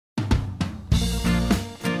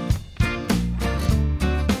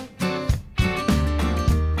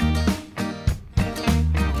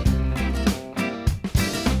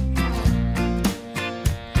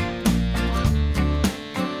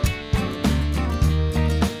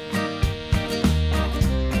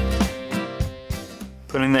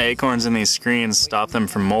Putting the acorns in these screens stopped them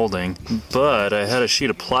from molding, but I had a sheet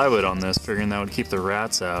of plywood on this, figuring that would keep the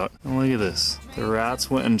rats out. And look at this. The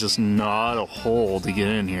rats went and just gnawed a hole to get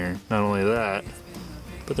in here. Not only that,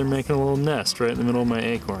 but they're making a little nest right in the middle of my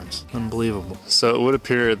acorns. Unbelievable. So it would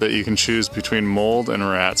appear that you can choose between mold and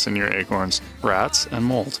rats in your acorns. Rats and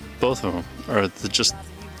mold. Both of them are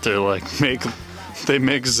they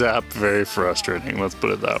make ZAP very frustrating, let's put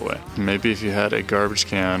it that way. Maybe if you had a garbage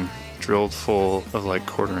can drilled full of like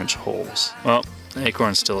 1/4-inch holes. Well, the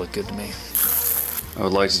acorns still look good to me. I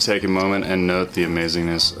would like to take a moment and note the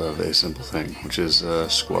amazingness of a simple thing, which is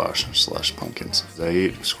squash/pumpkins. I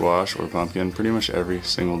eat squash or pumpkin pretty much every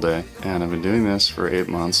single day, and I've been doing this for 8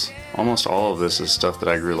 months. Almost all of this is stuff that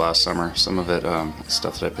I grew last summer. Some of it is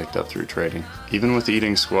stuff that I picked up through trading. Even with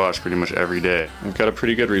eating squash pretty much every day, I've got a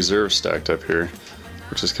pretty good reserve stacked up here,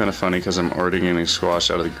 which is kind of funny because I'm already getting squash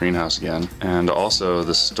out of the greenhouse again. And also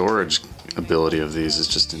the storage ability of these is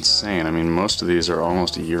just insane. I mean, most of these are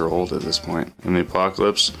almost a year old at this point. In the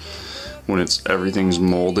apocalypse, when everything's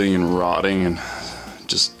molding and rotting and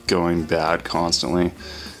just going bad constantly,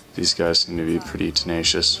 these guys seem to be pretty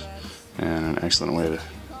tenacious and an excellent way to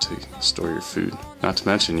store your food. Not to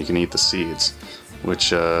mention you can eat the seeds,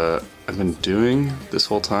 which I've been doing this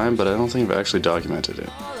whole time, but I don't think I've actually documented it.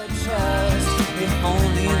 If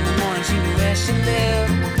only in the morning she knew where she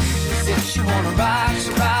lived. If she wanna rock, she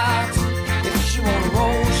rocks. If she wanna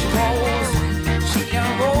roll, she rolls. She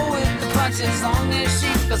can roll with the punches as long as she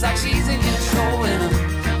feels like she's in control. And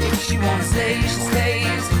if she wanna stay, she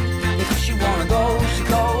stays. If she wanna go, she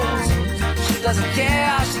goes. She doesn't care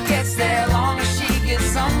how she gets there, as long as she gets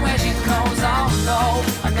somewhere she knows. Oh no,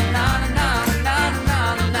 na na na na na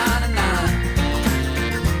na na na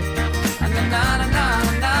na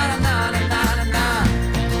na na na na.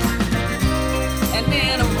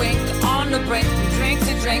 Break from drink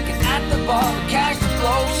to drink and at the bar, cash to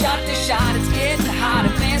flow, shot to shot. It's getting hot,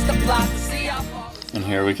 advance the block to see how far. And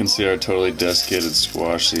here we can see our totally desiccated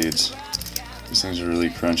squash seeds. These things are really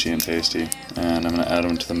crunchy and tasty, and I'm gonna add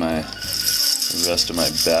them to the rest of my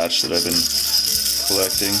batch that I've been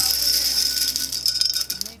collecting.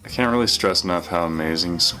 I can't really stress enough how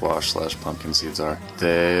amazing squash/pumpkin seeds are.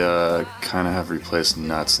 They kind of have replaced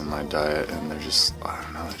nuts in my diet, and they're just, I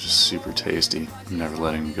don't know, they're just super tasty. I'm never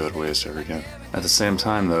letting them go to waste ever again. At the same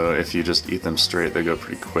time though, if you just eat them straight, they go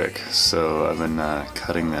pretty quick. So I've been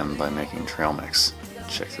cutting them by making trail mix.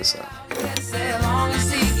 Check this out.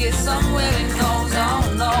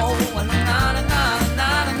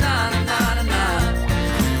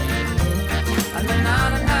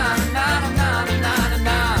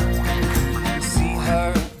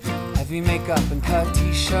 Heavy makeup and cut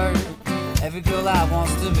t-shirt. Every girl out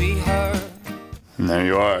wants to be her. And there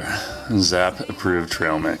you are, ZAP approved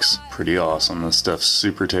trail mix. Pretty awesome. This stuff's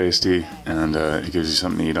super tasty, and it gives you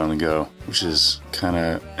something to eat on the go, which is kind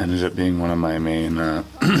of ended up being one of my main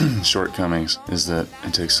shortcomings, is that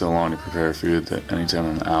it takes so long to prepare food that anytime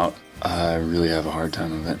I'm out, I really have a hard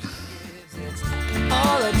time of it.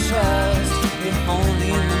 All I trust, if only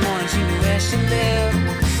in the morning she knew where she lived.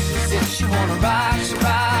 If she wanna rock, she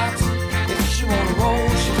rocks. If she wanna roll,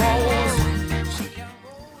 she rolls.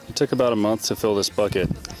 It took about a month to fill this bucket,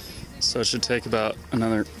 so it should take about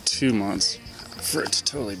another 2 months for it to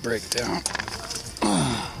totally break down.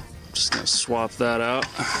 Just gonna swap that out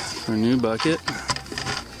for a new bucket.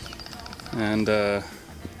 And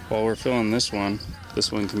while we're filling this one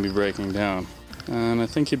can be breaking down. And I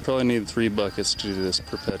think you'd probably need 3 buckets to do this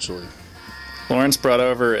perpetually. Lawrence brought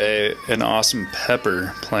over an awesome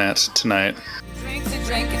pepper plant tonight. Drink to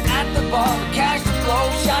drink and at the bar, cash to flow,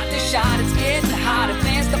 shot to shot. It's getting hot,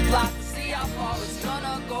 advance the block to see how far it's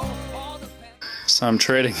gonna go. So I'm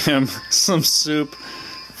trading him some soup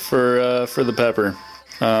for the pepper.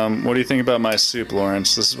 What do you think about my soup,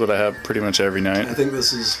 Lawrence? This is what I have pretty much every night. I think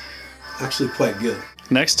this is actually quite good.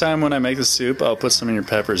 Next time when I make the soup, I'll put some of your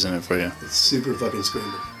peppers in it for you. It's super fucking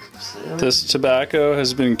screaming. This tobacco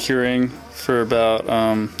has been curing for about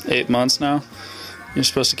 8 months now. You're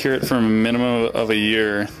supposed to cure it for a minimum of a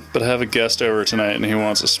year, but I have a guest over tonight and he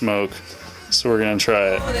wants a smoke, so we're gonna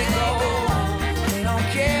try it.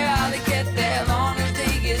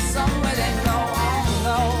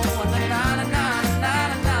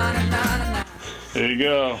 There you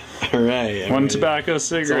go. All right. One tobacco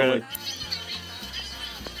cigarette.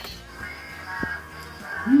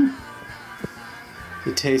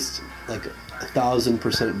 It tastes like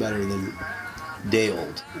 1,000% better than day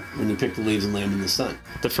old when you pick the leaves and lay them in the sun.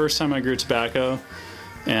 The first time I grew tobacco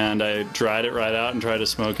and I dried it right out and tried to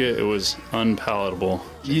smoke it, it was unpalatable.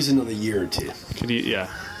 Use another year or two. Yeah,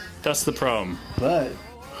 that's the problem. But,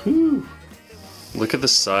 whew. Look at the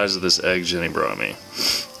size of this egg Jenny brought me.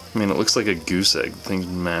 I mean, it looks like a goose egg. The thing's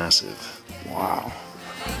massive. Wow.